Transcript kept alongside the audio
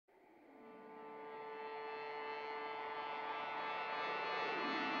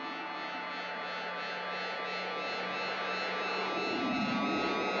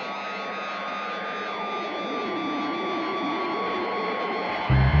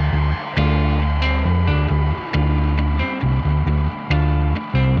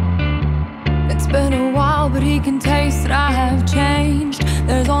can taste that I have changed.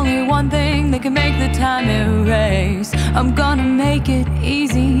 There's only one thing that can make the time erase. I'm gonna make it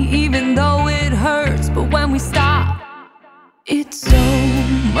easy, even though it hurts. But when we stop, it's so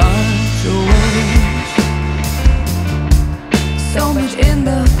much waste. So much in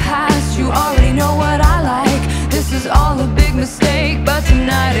the past, you already know what I like. This is all a big mistake, but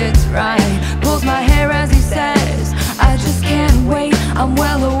tonight it's right. Pulls my hair as he says, I just can't wait. I'm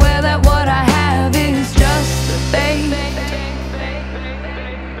well aware that what I have is just the bait.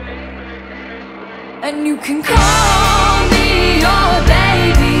 And you can call me your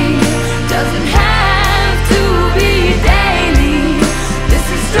baby, doesn't have to be daily. This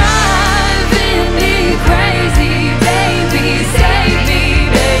is driving me crazy, baby, save me,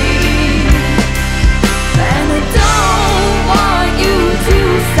 baby. And I don't want you to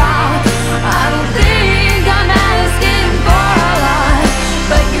stop. I don't think I'm asking for a lot,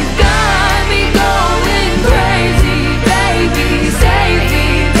 but you got me going crazy, baby, save me,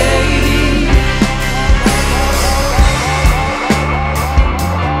 baby.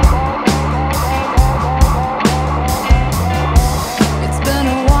 It's been a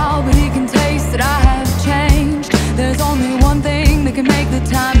while, but he can taste that I have changed. There's only one thing that can make the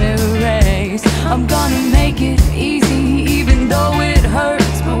time erase. I'm gonna make it easy, even though it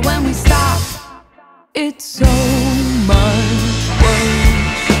hurts. But when we stop, it's so much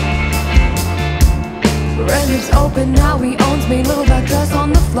worse. Red lips open, now he owns me. Little black dress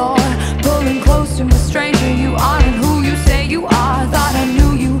on the floor, pulling close to me, stranger you are and who you say you are. Thought I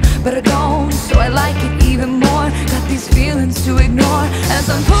knew you, but I don't, so I like it even more. Got these feelings to ignore as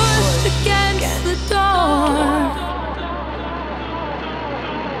I'm pushed against the door.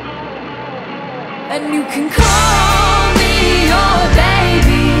 And you can call me your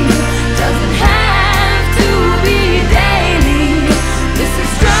baby, doesn't have to be daily. This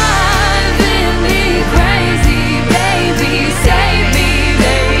is driving me crazy, baby, save me,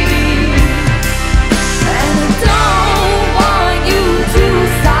 baby. And I don't want you to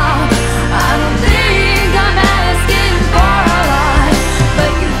stop. I don't think I'm asking for a lot,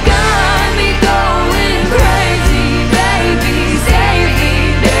 but you got me going crazy, baby, save me,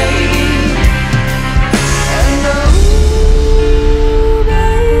 baby. And oh,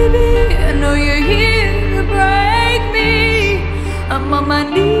 baby, I know you're here to break me. I'm on my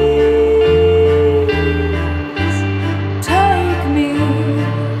knees, take me.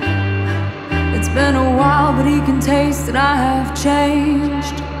 It's been a while, but he can taste that I have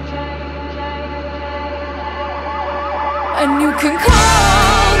changed. And you can call